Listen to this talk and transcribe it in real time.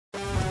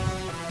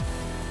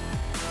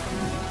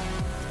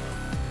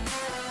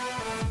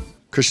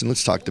Cristian,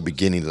 let's talk the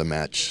beginning of the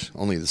match.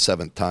 Only the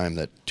seventh time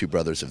that two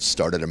brothers have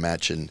started a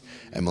match in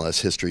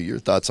MLS history. Your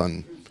thoughts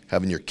on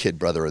having your kid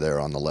brother there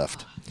on the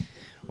left?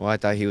 Well, I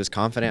thought he was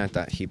confident. I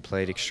thought he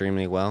played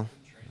extremely well.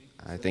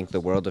 I think the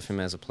world of him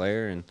as a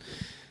player, and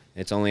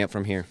it's only up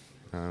from here.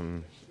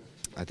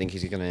 I think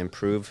he's going to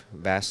improve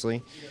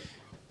vastly.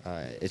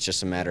 It's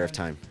just a matter of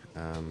time.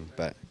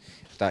 But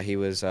I thought he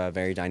was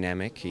very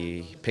dynamic.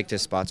 He picked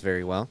his spots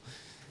very well.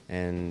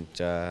 And,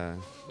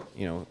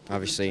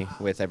 obviously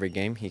with every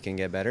game he can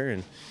get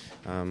better.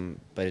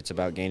 But it's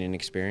about gaining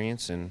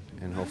experience, and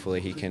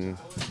hopefully he can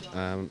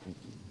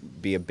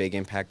be a big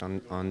impact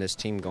on this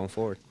team going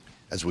forward.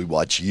 As we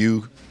watch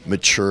you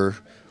mature,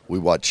 we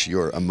watch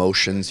your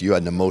emotions. You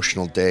had an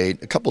emotional day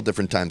a couple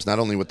different times, not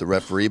only with the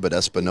referee, but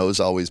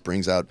Espinoza always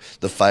brings out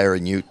the fire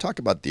in you. Talk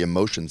about the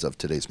emotions of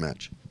today's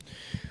match.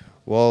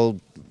 Well,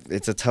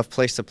 it's a tough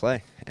place to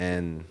play,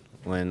 and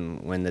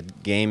when the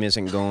game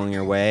isn't going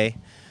your way,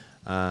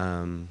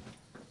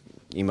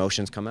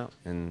 emotions come out,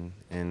 and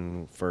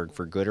for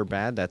good or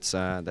bad, that's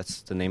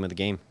the name of the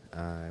game.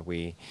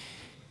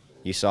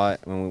 You saw it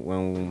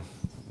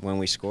when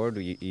we scored.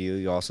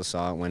 You also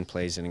saw it when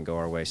plays didn't go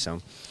our way. So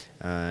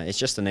it's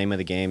just the name of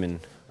the game, and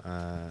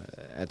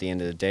at the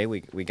end of the day,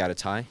 we got a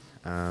tie.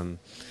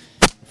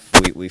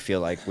 We feel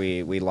like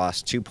we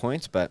lost 2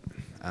 points, but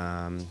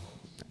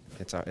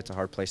it's a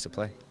hard place to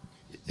play.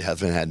 You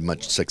haven't had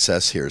much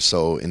success here,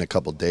 so in a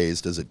couple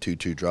days, does a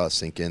 2-2 draw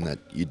sink in that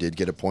you did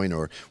get a point,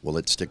 or will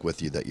it stick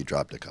with you that you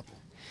dropped a couple?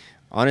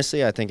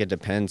 Honestly, I think it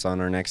depends on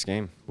our next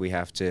game. We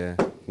have to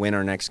win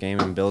our next game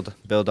and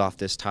build off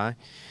this tie.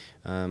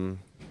 I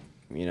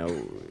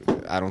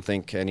don't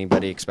think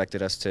anybody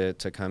expected us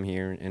to come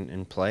here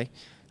and play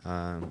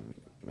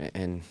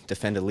and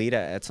defend a lead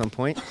at some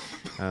point.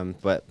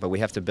 But we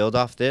have to build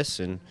off this,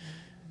 and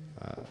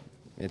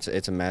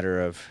it's a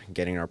matter of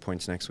getting our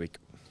points next week.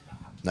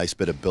 Nice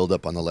bit of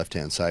build-up on the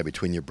left-hand side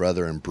between your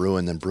brother and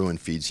Bruin, then Bruin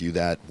feeds you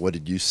that. What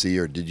did you see,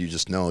 or did you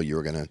just know you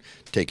were going to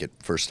take it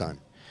first time?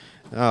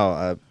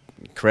 Oh,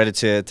 credit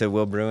to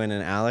Will Bruin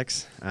and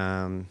Alex.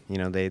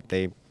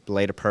 They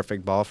laid a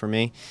perfect ball for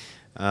me.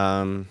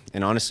 And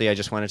honestly, I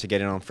just wanted to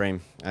get it on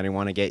frame. I didn't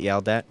want to get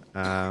yelled at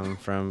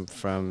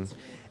from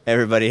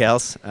everybody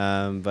else.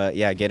 But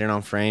yeah, get it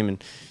on frame,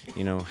 and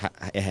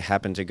it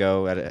happened to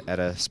go at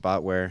a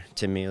spot where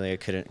Tim Melia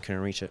couldn't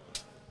reach it.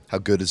 How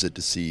good is it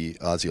to see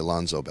Ozzie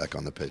Alonso back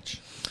on the pitch?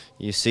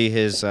 You see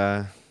his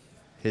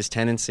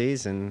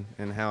tendencies and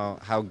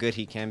how good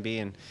he can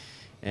be,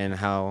 and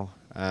how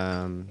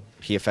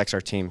he affects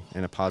our team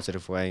in a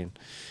positive way.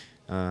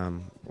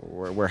 And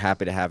we're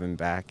happy to have him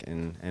back,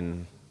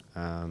 and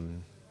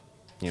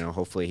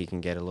hopefully he can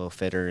get a little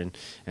fitter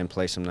and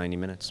play some 90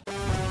 minutes.